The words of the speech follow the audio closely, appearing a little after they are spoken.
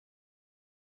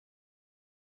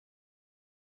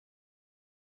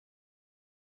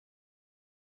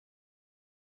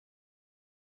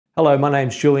Hello, my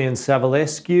name's Julian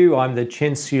Savulescu. I'm the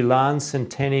Chen Siu Lan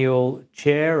Centennial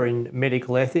Chair in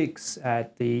Medical Ethics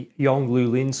at the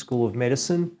Yonglou Lin School of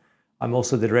Medicine. I'm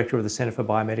also the Director of the Centre for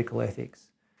Biomedical Ethics.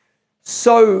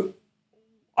 So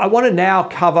I want to now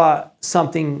cover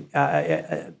something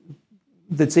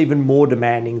that's even more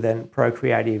demanding than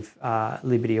procreative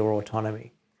liberty or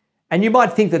autonomy. And you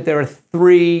might think that there are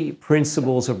three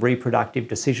principles of reproductive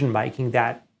decision-making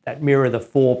that mirror the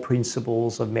four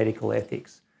principles of medical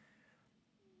ethics.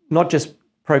 Not just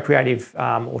procreative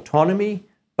autonomy,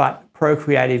 but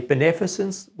procreative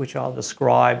beneficence, which I'll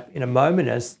describe in a moment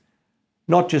as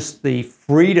not just the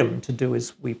freedom to do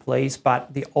as we please,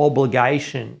 but the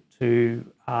obligation to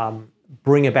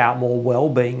bring about more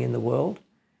well-being in the world.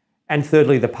 And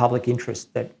thirdly, the public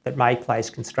interest that may place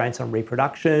constraints on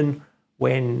reproduction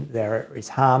when there is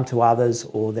harm to others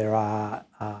or there are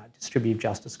distributive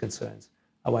justice concerns.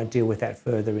 I won't deal with that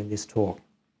further in this talk.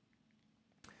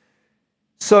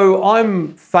 So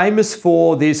I'm famous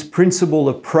for this principle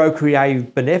of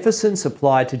procreative beneficence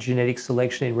applied to genetic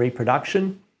selection in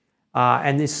reproduction.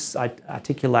 And this, I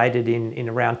articulated in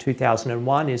around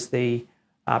 2001, is the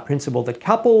principle that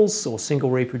couples or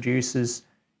single reproducers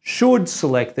should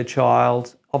select the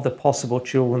child of the possible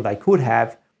children they could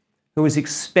have who is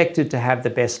expected to have the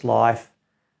best life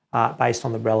based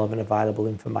on the relevant available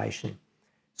information.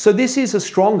 So this is a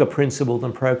stronger principle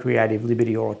than procreative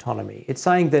liberty or autonomy. It's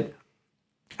saying that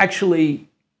actually,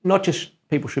 not just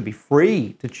people should be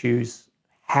free to choose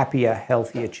happier,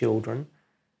 healthier children.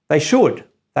 They should.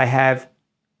 They have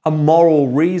a moral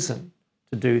reason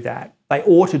to do that. They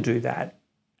ought to do that,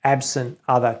 absent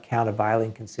other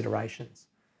countervailing considerations.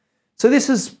 So this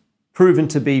has proven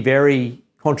to be very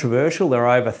controversial. There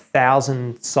are over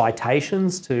 1,000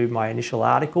 citations to my initial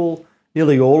article,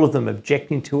 nearly all of them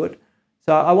objecting to it.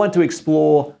 So I want to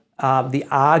explore the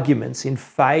arguments in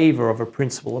favour of a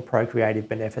principle of procreative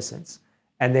beneficence,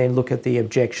 and then look at the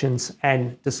objections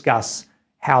and discuss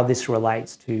how this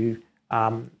relates to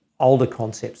older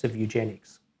concepts of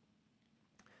eugenics.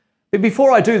 But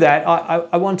before I do that,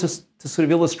 I want to sort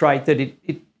of illustrate that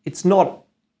it's not,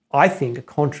 I think, a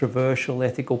controversial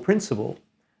ethical principle.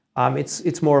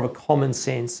 It's more of a common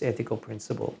sense ethical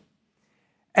principle.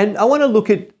 And I want to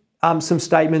look at some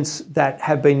statements that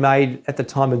have been made at the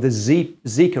time of the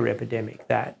Zika epidemic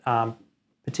that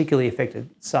particularly affected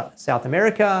South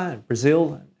America and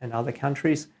Brazil and other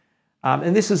countries.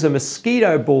 And this is a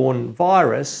mosquito-borne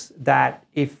virus that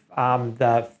if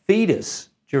the fetus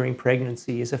during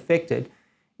pregnancy is affected,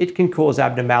 it can cause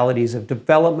abnormalities of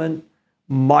development,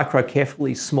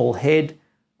 microcephaly, small head,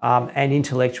 and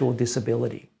intellectual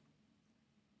disability.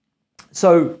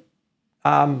 So,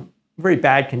 very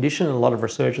bad condition, and a lot of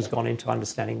research has gone into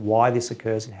understanding why this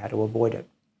occurs and how to avoid it.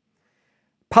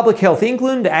 Public Health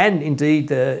England and indeed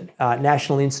the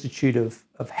National Institute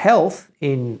of Health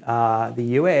in the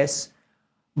US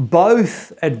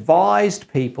both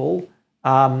advised people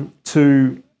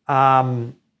to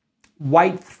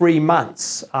wait 3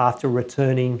 months after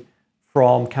returning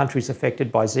from countries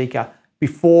affected by Zika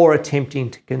before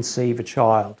attempting to conceive a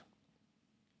child.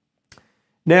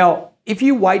 Now, if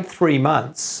you wait 3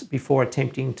 months before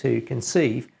attempting to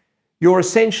conceive, you're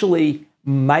essentially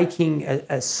making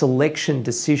a selection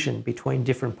decision between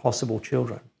different possible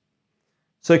children.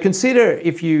 So consider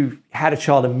if you had a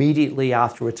child immediately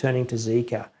after returning to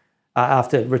Zika,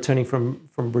 after returning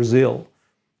from Brazil,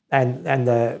 and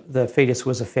the fetus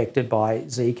was affected by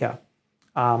Zika.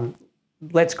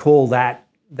 Let's call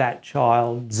that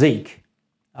child Zeke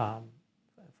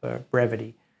for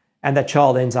brevity. And that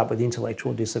child ends up with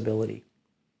intellectual disability.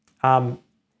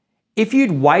 If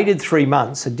you'd waited 3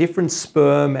 months, a different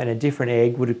sperm and a different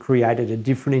egg would have created a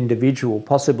different individual,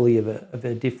 possibly of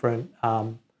a different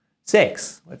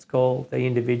sex. Let's call the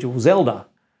individual Zelda.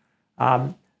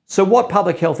 So what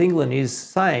Public Health England is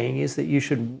saying is that you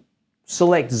should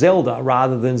select Zelda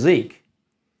rather than Zeke.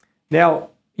 Now,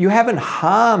 you haven't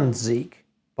harmed Zeke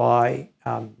by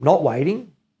not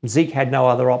waiting. Zeke had no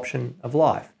other option of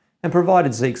life. And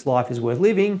provided Zeke's life is worth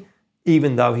living,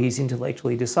 even though he's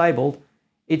intellectually disabled,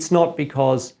 it's not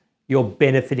because you're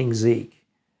benefiting Zeke.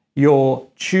 You're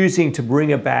choosing to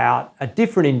bring about a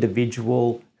different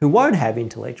individual who won't have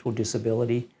intellectual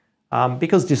disability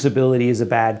because disability is a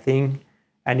bad thing,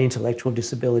 and intellectual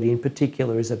disability in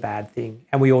particular is a bad thing,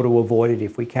 and we ought to avoid it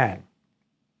if we can.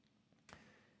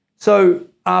 So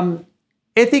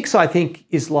ethics, I think,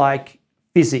 is like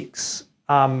physics.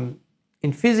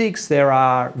 In physics, there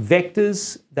are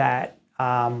vectors that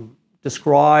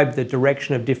describe the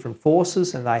direction of different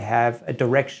forces, and they have a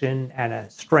direction and a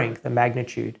strength, a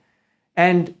magnitude.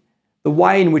 And the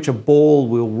way in which a ball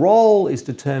will roll is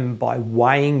determined by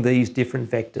weighing these different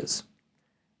vectors.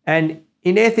 And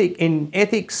in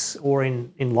ethics or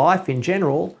in life in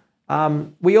general,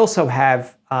 we also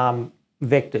have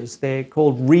vectors. They're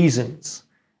called reasons.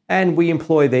 And we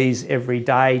employ these every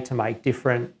day to make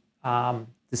different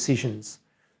decisions.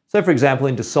 So for example,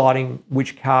 in deciding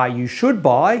which car you should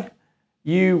buy,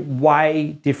 you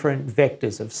weigh different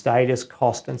vectors of status,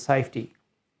 cost, and safety.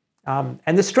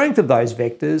 And the strength of those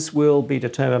vectors will be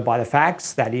determined by the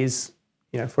facts, that is,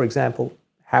 for example,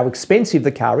 how expensive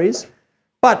the car is,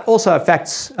 but also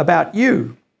facts about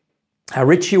you, how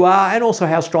rich you are, and also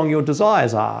how strong your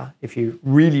desires are. If you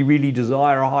really, really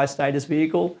desire a high status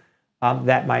vehicle,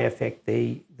 that may affect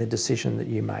the decision that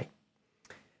you make.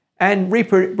 And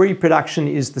reproduction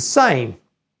is the same.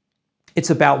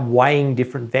 It's about weighing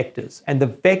different vectors. And the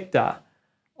vector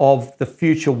of the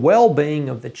future well-being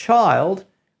of the child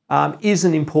is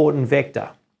an important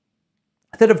vector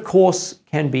that, of course,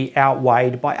 can be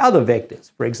outweighed by other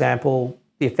vectors. For example,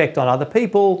 the effect on other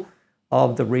people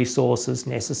of the resources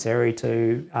necessary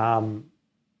to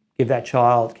keep that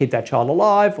child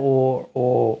alive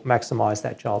or maximise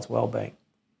that child's well-being.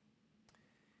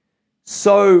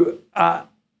 So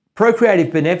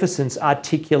procreative beneficence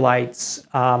articulates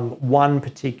one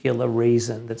particular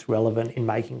reason that's relevant in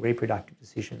making reproductive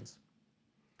decisions.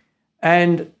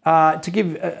 And to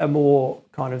give a more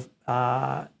kind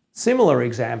of similar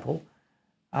example,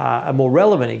 a more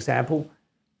relevant example,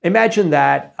 imagine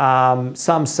that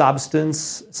some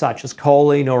substance such as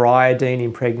choline or iodine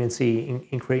in pregnancy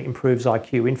improves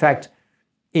IQ. In fact,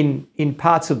 in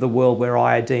parts of the world where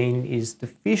iodine is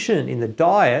deficient in the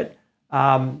diet,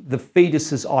 the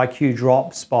fetus's IQ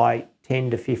drops by 10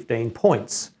 to 15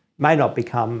 points. May not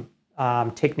become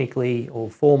technically or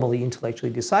formally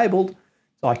intellectually disabled.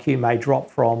 So IQ may drop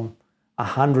from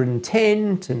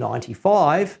 110 to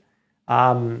 95,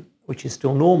 which is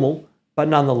still normal, but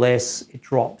nonetheless it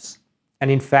drops. And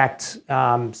in fact,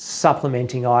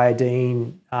 supplementing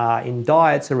iodine in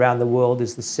diets around the world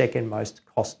is the second most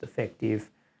cost-effective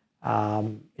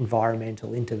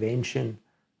environmental intervention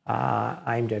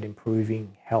aimed at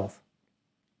improving health.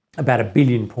 About 1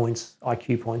 billion points,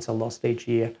 IQ points, are lost each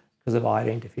year because of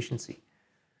iodine deficiency.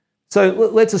 So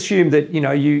let's assume that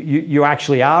you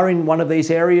actually are in one of these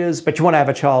areas, but you want to have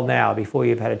a child now before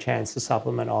you've had a chance to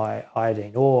supplement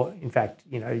iodine, or in fact,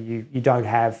 you don't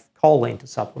have choline to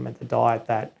supplement the diet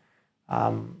that,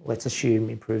 let's assume,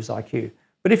 improves IQ.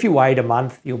 But if you wait a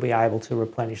month, you'll be able to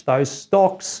replenish those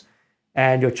stocks,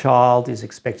 and your child is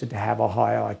expected to have a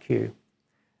higher IQ.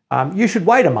 You should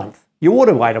wait a month. You ought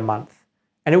to wait a month,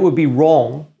 and it would be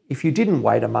wrong if you didn't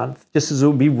wait a month, just as it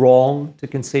would be wrong to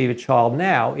conceive a child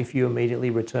now if you immediately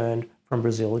returned from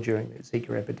Brazil during the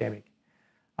Zika epidemic.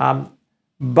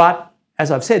 But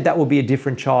as I've said, that will be a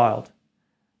different child.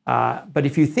 But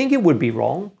if you think it would be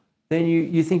wrong, then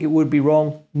you think it would be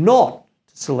wrong not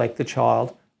to select the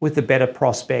child with the better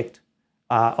prospect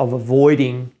of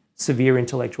avoiding severe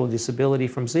intellectual disability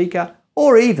from Zika,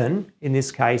 or even, in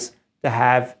this case, to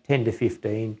have 10 to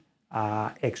 15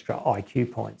 extra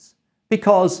IQ points.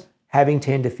 Because having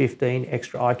 10 to 15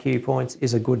 extra IQ points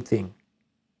is a good thing.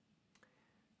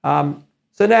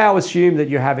 So now assume that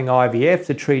you're having IVF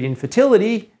to treat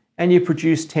infertility, and you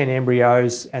produce 10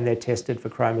 embryos and they're tested for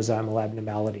chromosomal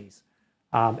abnormalities.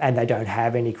 And they don't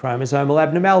have any chromosomal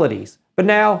abnormalities. But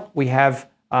now we have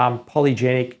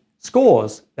polygenic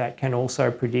scores that can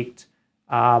also predict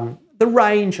the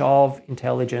range of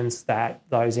intelligence that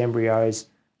those embryos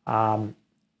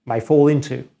may fall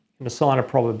into and assign a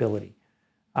probability.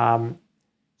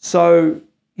 So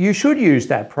you should use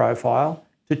that profile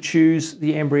to choose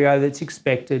the embryo that's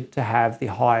expected to have the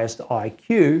highest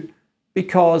IQ,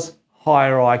 because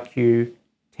higher IQ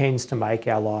tends to make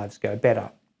our lives go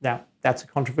better. Now, that's a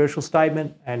controversial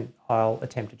statement, and I'll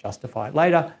attempt to justify it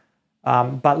later.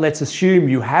 But let's assume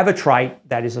you have a trait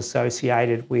that is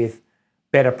associated with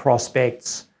better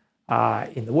prospects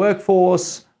in the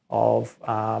workforce, of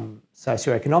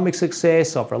socioeconomic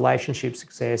success, of relationship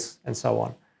success, and so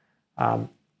on.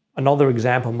 Another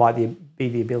example might be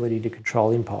the ability to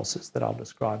control impulses that I'll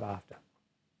describe after.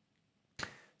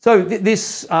 So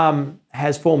this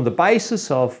has formed the basis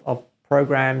of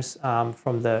programs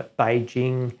from the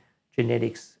Beijing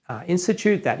Genetics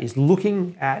Institute that is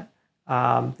looking at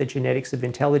the genetics of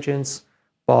intelligence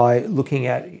by looking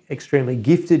at extremely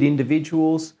gifted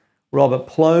individuals. Robert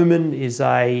Plomin is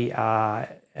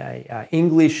a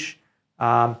English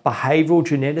behavioural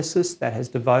geneticist that has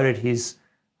devoted his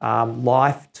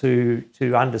life to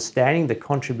understanding the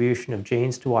contribution of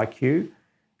genes to IQ,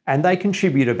 and they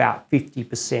contribute about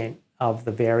 50% of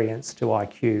the variance to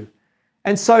IQ.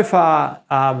 And so far,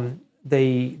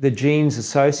 the genes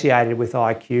associated with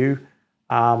IQ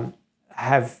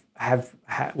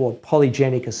well,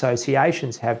 polygenic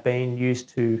associations have been used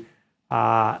to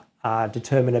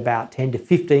determine about 10 to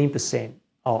 15%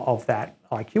 of that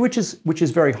IQ, which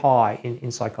is very high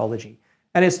in psychology.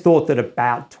 And it's thought that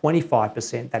about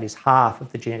 25%, that is half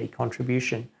of the genetic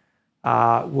contribution,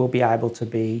 will be able to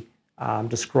be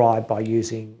described by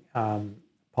using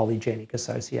polygenic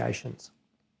associations.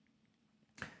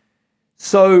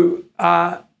 So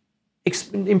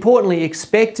importantly,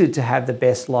 expected to have the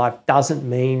best life doesn't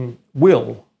mean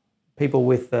will. People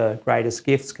with the greatest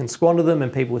gifts can squander them,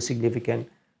 and people with significant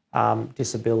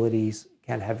disabilities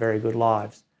can have very good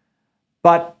lives.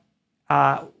 But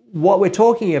what we're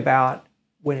talking about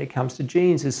when it comes to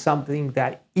genes is something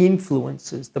that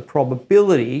influences the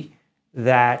probability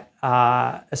that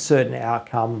a certain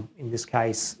outcome, in this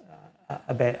case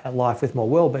a life with more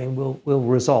well-being, will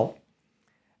result.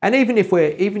 And even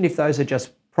if those are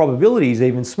just probabilities,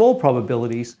 even small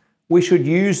probabilities, we should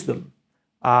use them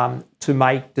to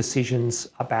make decisions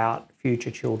about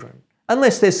future children,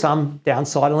 unless there's some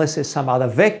downside, unless there's some other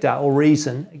vector or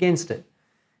reason against it.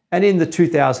 And in the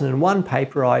 2001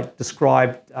 paper, I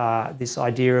described this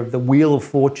idea of the Wheel of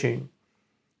Fortune.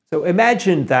 So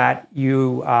imagine that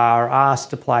you are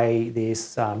asked to play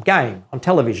this game on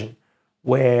television,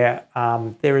 where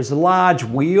there is a large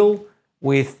wheel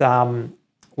with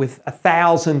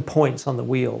 1,000 points on the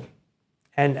wheel,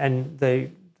 and the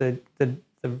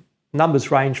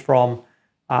numbers range from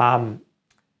 1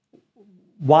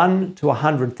 to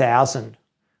 100,000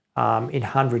 in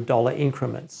 $100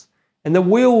 increments. And the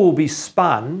wheel will be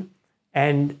spun,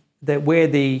 and where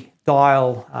the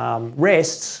dial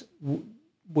rests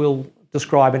will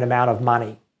describe an amount of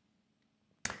money.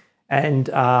 And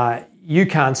you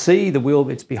can't see the wheel,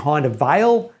 it's behind a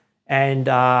veil, and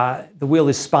the wheel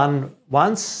is spun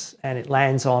once and it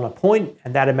lands on a point,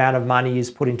 and that amount of money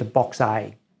is put into box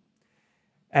A.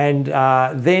 And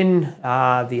then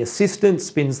the assistant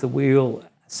spins the wheel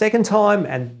a second time,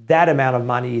 and that amount of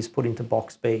money is put into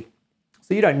box B.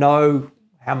 So you don't know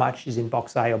how much is in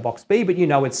box A or box B, but you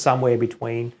know it's somewhere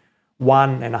between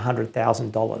 $1 and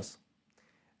 $100,000.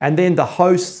 And then the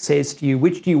host says to you,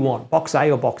 which do you want, box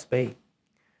A or box B?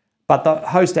 But the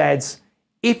host adds,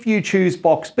 if you choose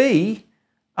box B,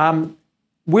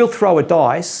 we'll throw a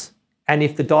dice, and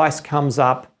if the dice comes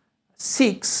up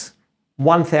 6,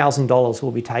 $1,000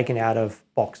 will be taken out of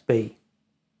box B.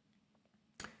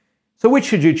 So which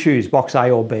should you choose, box A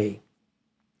or B?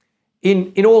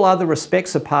 In all other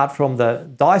respects, apart from the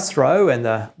dice throw and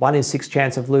the 1 in 6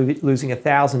 chance of losing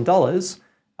 $1,000,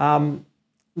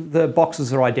 the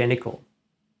boxes are identical.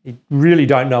 You really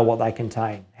don't know what they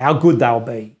contain, how good they'll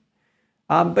be.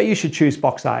 But you should choose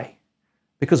box A,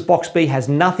 because box B has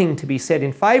nothing to be said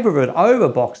in favour of it over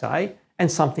box A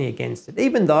and something against it,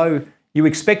 even though you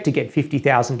expect to get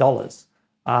 $50,000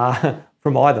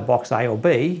 from either box A or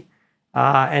B,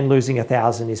 and losing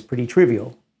 $1,000 is pretty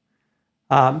trivial.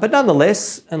 But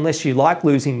nonetheless, unless you like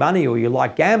losing money or you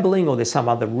like gambling or there's some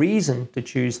other reason to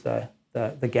choose the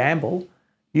gamble,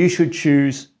 you should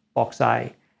choose box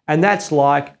A. And that's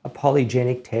like a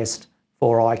polygenic test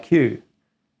for IQ.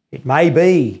 It may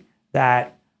be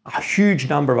that a huge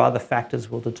number of other factors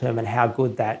will determine how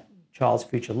good that child's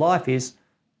future life is,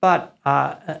 but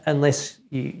unless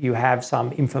you have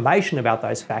some information about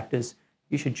those factors,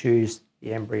 you should choose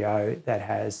the embryo that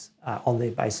has, on the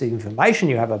basis of information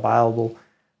you have available,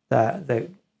 the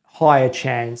higher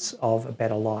chance of a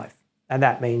better life. And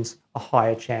that means a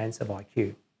higher chance of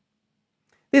IQ.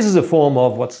 This is a form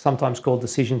of what's sometimes called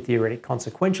decision theoretic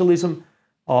consequentialism,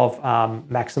 of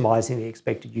maximising the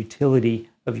expected utility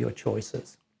of your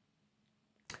choices.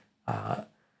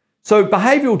 So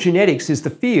behavioural genetics is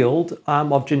the field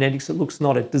of genetics that looks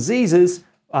not at diseases,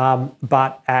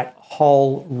 but at a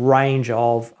whole range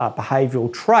of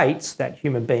behavioural traits that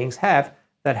human beings have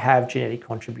that have genetic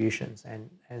contributions. And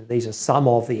these are some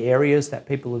of the areas that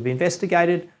people have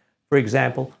investigated. For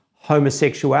example,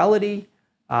 homosexuality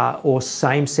or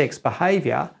same-sex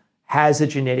behaviour has a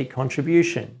genetic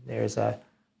contribution. There's a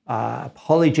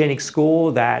polygenic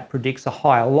score that predicts a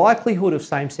higher likelihood of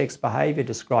same-sex behaviour,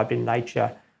 described in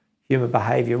Nature Human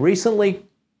Behaviour recently.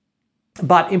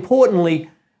 But importantly,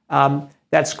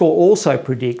 that score also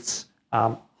predicts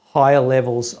higher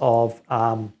levels of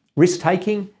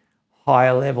risk-taking,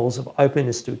 higher levels of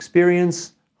openness to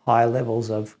experience, higher levels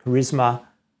of charisma,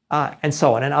 and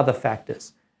so on, and other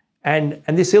factors. And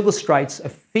this illustrates a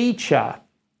feature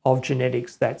of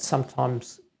genetics that's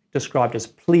sometimes described as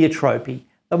pleiotropy,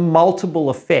 the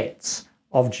multiple effects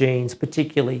of genes,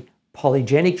 particularly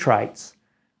polygenic traits.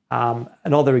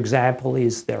 Another example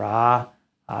is there are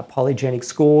polygenic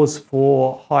scores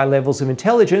for high levels of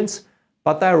intelligence,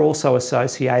 but they're also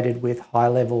associated with high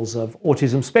levels of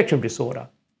autism spectrum disorder.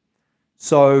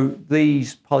 So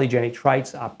these polygenic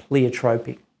traits are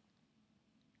pleiotropic.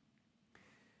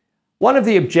 One of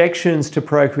the objections to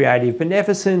procreative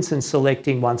beneficence and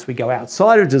selecting once we go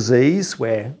outside of disease,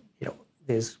 where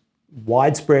there's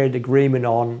widespread agreement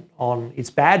on its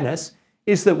badness,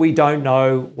 is that we don't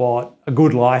know what a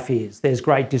good life is. There's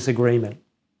great disagreement.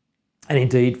 And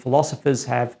indeed, philosophers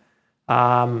have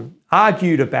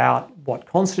argued about what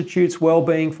constitutes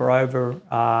well-being for over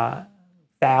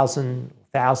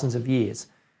thousands of years.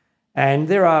 And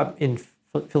there are, in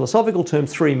philosophical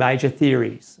terms, three major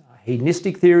theories.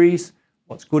 Hedonistic theories,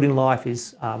 what's good in life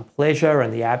is pleasure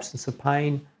and the absence of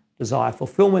pain. Desire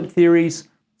fulfillment theories,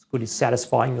 what's good is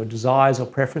satisfying your desires or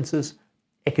preferences.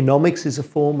 Economics is a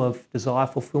form of desire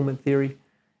fulfillment theory.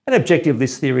 And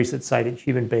objectivist theories that say that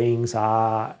human beings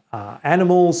are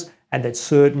animals and that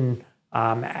certain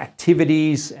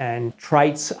activities and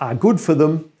traits are good for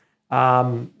them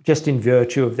just in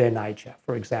virtue of their nature.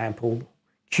 For example,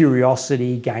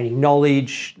 curiosity, gaining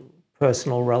knowledge,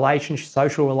 personal relationships,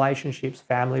 social relationships,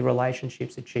 family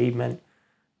relationships, achievement,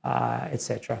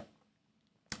 etc.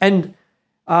 And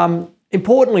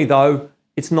importantly, though,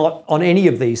 it's not on any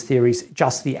of these theories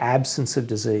just the absence of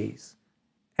disease.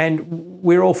 And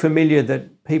we're all familiar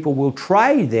that people will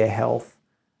trade their health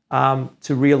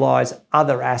to realise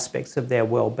other aspects of their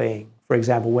well-being. For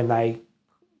example, when they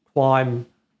climb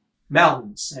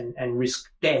mountains and risk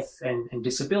death and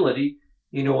disability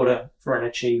in order for an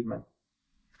achievement.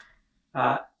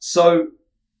 So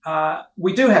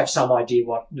we do have some idea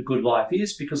what the good life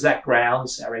is, because that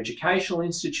grounds our educational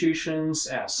institutions,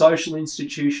 our social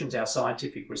institutions, our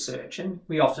scientific research, and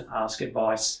we often ask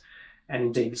advice, and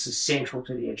indeed this is central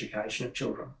to the education of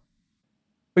children.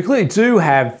 We clearly do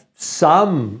have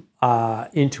some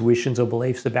intuitions or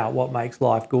beliefs about what makes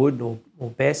life good or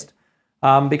best,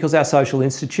 because our social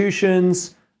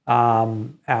institutions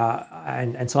and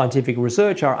scientific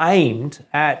research are aimed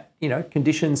at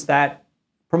conditions that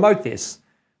promote this.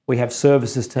 We have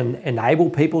services to enable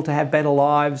people to have better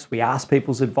lives. We ask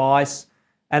people's advice.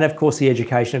 And of course, the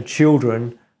education of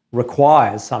children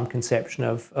requires some conception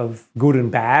of good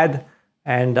and bad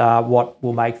and what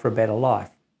will make for a better life.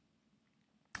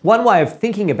 One way of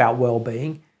thinking about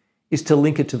well-being is to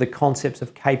link it to the concepts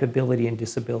of capability and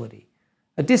disability.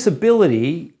 A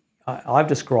disability, I've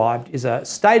described, is a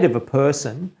state of a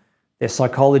person, their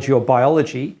psychology or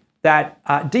biology, that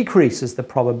decreases the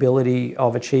probability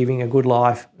of achieving a good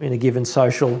life in a given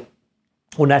social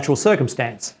or natural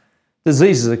circumstance.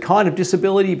 Disease is a kind of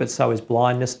disability, but so is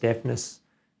blindness, deafness,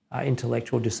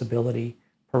 intellectual disability,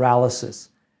 paralysis.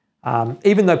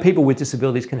 Even though people with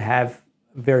disabilities can have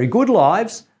very good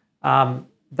lives,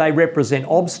 they represent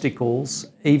obstacles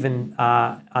even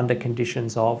under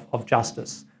conditions of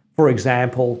justice. For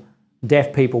example,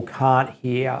 deaf people can't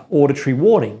hear auditory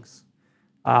warnings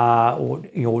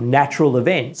or natural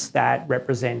events that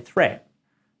represent threat.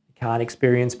 They can't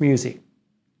experience music.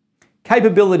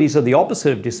 Capabilities are the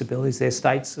opposite of disabilities. They're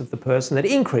states of the person that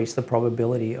increase the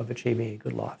probability of achieving a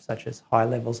good life, such as high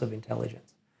levels of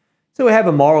intelligence. So we have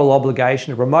a moral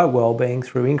obligation to promote well-being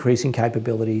through increasing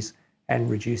capabilities and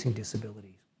reducing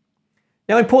disabilities.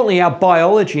 Now, importantly, our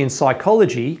biology and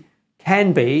psychology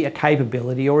can be a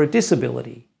capability or a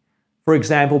disability. For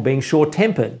example, being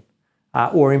short-tempered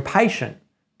or impatient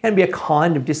can be a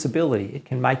kind of disability. It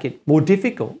can make it more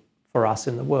difficult for us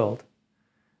in the world.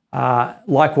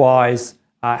 Likewise,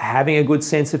 having a good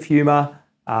sense of humour,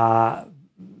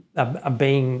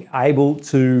 being able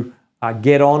to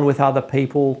get on with other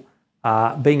people,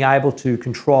 being able to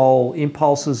control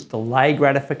impulses, delay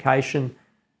gratification,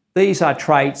 these are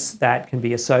traits that can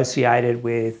be associated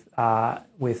with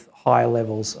higher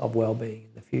levels of well-being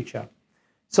in the future.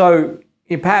 So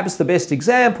perhaps the best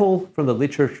example from the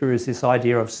literature is this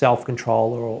idea of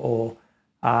self-control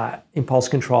or impulse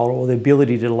control, or the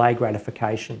ability to delay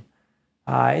gratification.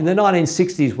 In the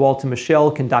 1960s, Walter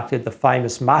Mischel conducted the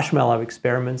famous marshmallow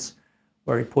experiments,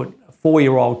 where he put a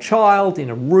 4-year-old child in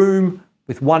a room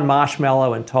with one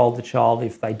marshmallow and told the child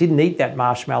if they didn't eat that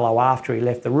marshmallow after he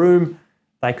left the room,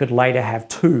 they could later have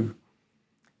 2.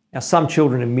 Now, some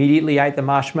children immediately ate the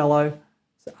marshmallow.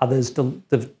 Others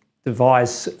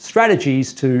devised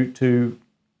strategies to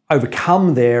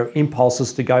overcome their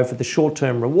impulses to go for the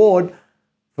short-term reward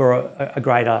for a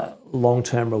greater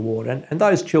long-term reward. And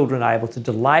those children are able to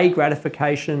delay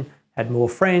gratification, had more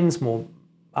friends, more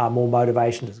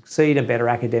motivation to succeed, and better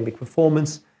academic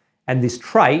performance. And this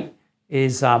trait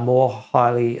is more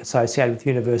highly associated with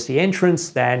university entrance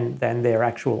than their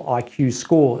actual IQ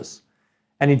scores.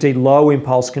 And indeed, low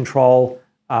impulse control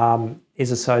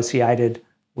is associated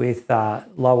with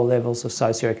lower levels of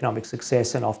socioeconomic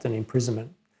success and often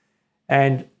imprisonment.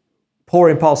 And poor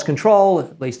impulse control,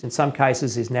 at least in some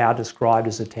cases, is now described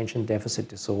as attention deficit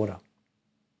disorder.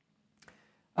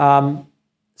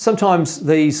 Sometimes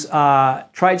these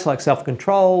traits like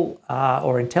self-control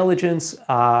or intelligence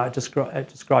are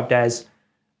described as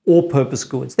all-purpose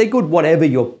goods. They're good whatever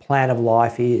your plan of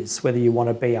life is, whether you want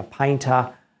to be a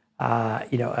painter,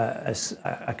 you know,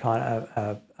 a kind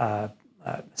of a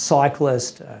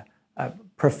cyclist, a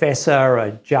professor,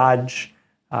 a judge,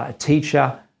 a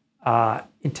teacher.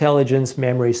 Intelligence,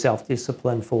 memory,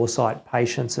 self-discipline, foresight,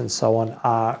 patience, and so on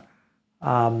are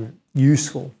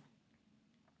useful.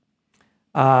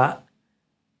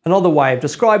 Another way of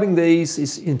describing these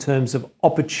is in terms of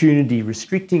opportunity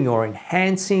restricting or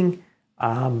enhancing.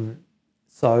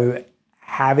 So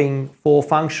having 4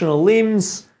 functional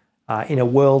limbs in a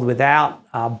world without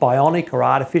bionic or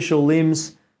artificial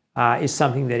limbs is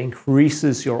something that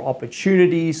increases your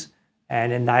opportunities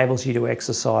and enables you to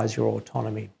exercise your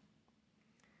autonomy.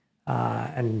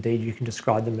 And indeed, you can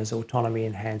describe them as autonomy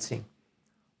enhancing.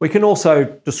 We can also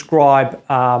describe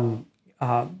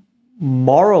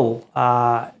moral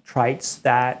traits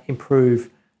that improve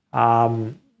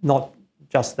not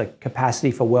just the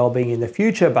capacity for well-being in the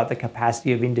future, but the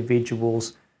capacity of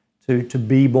individuals to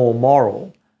be more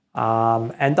moral.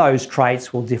 And those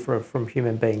traits will differ from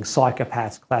human beings.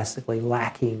 Psychopaths classically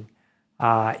lacking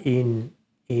in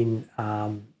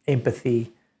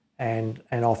empathy and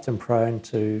often prone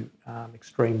to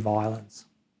extreme violence.